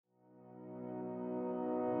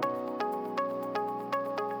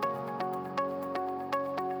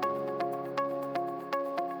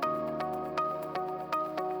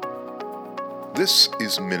This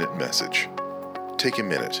is Minute Message. Take a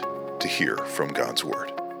minute to hear from God's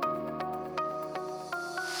Word.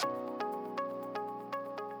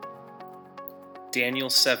 Daniel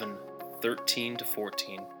 7,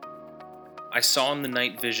 13-14. I saw in the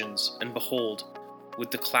night visions, and behold, with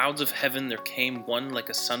the clouds of heaven there came one like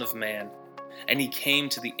a son of man. And he came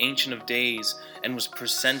to the Ancient of Days, and was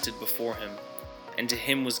presented before him. And to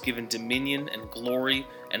him was given dominion and glory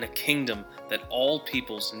and a kingdom, that all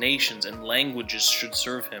peoples, nations, and languages should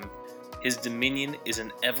serve him. His dominion is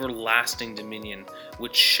an everlasting dominion,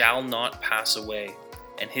 which shall not pass away,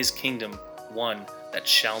 and his kingdom one that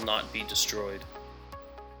shall not be destroyed.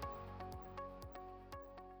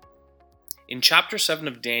 In chapter 7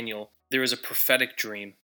 of Daniel, there is a prophetic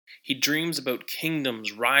dream. He dreams about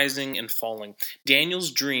kingdoms rising and falling.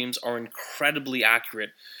 Daniel's dreams are incredibly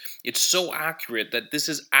accurate. It's so accurate that this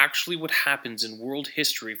is actually what happens in world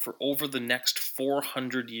history for over the next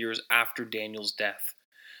 400 years after Daniel's death.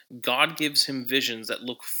 God gives him visions that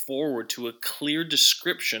look forward to a clear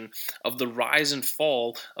description of the rise and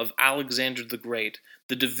fall of Alexander the Great,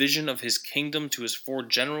 the division of his kingdom to his 4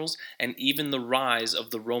 generals, and even the rise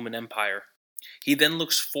of the Roman Empire. He then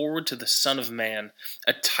looks forward to the Son of Man,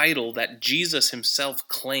 a title that Jesus himself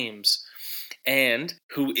claims, and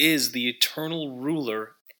who is the eternal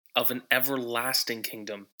ruler of an everlasting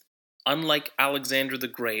kingdom. Unlike Alexander the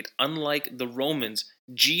Great, unlike the Romans,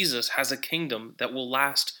 Jesus has a kingdom that will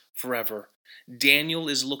last forever. Daniel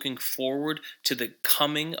is looking forward to the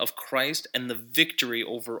coming of Christ and the victory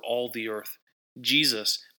over all the earth.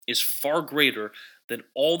 Jesus is far greater than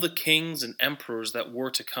all the kings and emperors that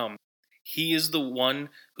were to come. He is the one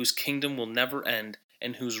whose kingdom will never end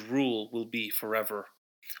and whose rule will be forever.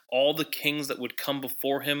 All the kings that would come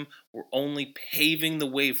before him were only paving the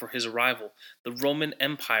way for his arrival. The Roman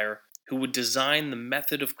Empire, who would design the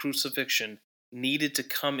method of crucifixion, needed to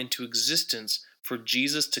come into existence for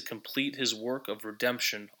Jesus to complete his work of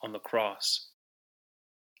redemption on the cross.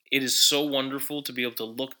 It is so wonderful to be able to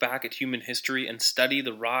look back at human history and study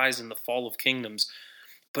the rise and the fall of kingdoms.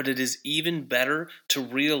 But it is even better to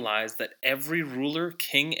realize that every ruler,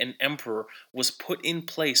 king, and emperor was put in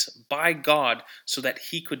place by God so that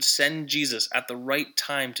he could send Jesus at the right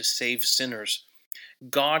time to save sinners.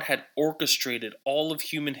 God had orchestrated all of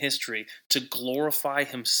human history to glorify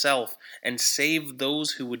himself and save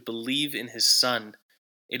those who would believe in his Son.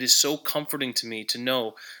 It is so comforting to me to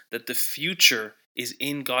know that the future is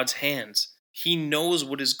in God's hands. He knows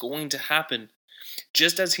what is going to happen.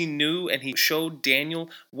 Just as he knew and he showed Daniel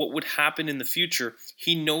what would happen in the future,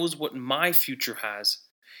 he knows what my future has.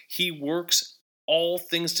 He works all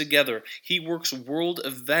things together. He works world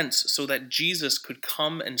events so that Jesus could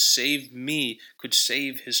come and save me, could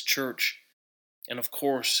save his church. And of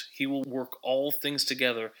course, he will work all things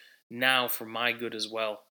together now for my good as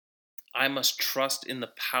well. I must trust in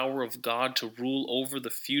the power of God to rule over the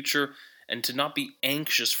future and to not be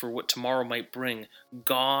anxious for what tomorrow might bring.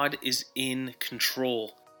 God is in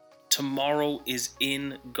control. Tomorrow is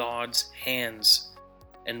in God's hands.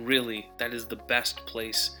 And really, that is the best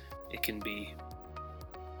place it can be.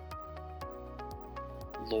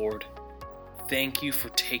 Lord, thank you for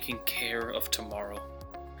taking care of tomorrow.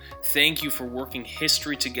 Thank you for working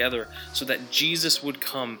history together so that Jesus would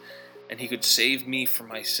come and he could save me from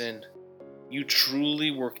my sin. You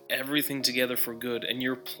truly work everything together for good, and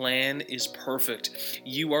your plan is perfect.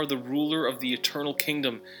 You are the ruler of the eternal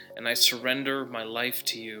kingdom, and I surrender my life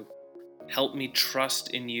to you. Help me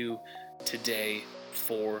trust in you today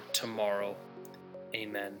for tomorrow.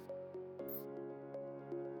 Amen.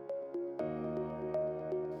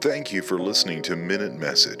 Thank you for listening to Minute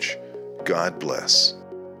Message. God bless.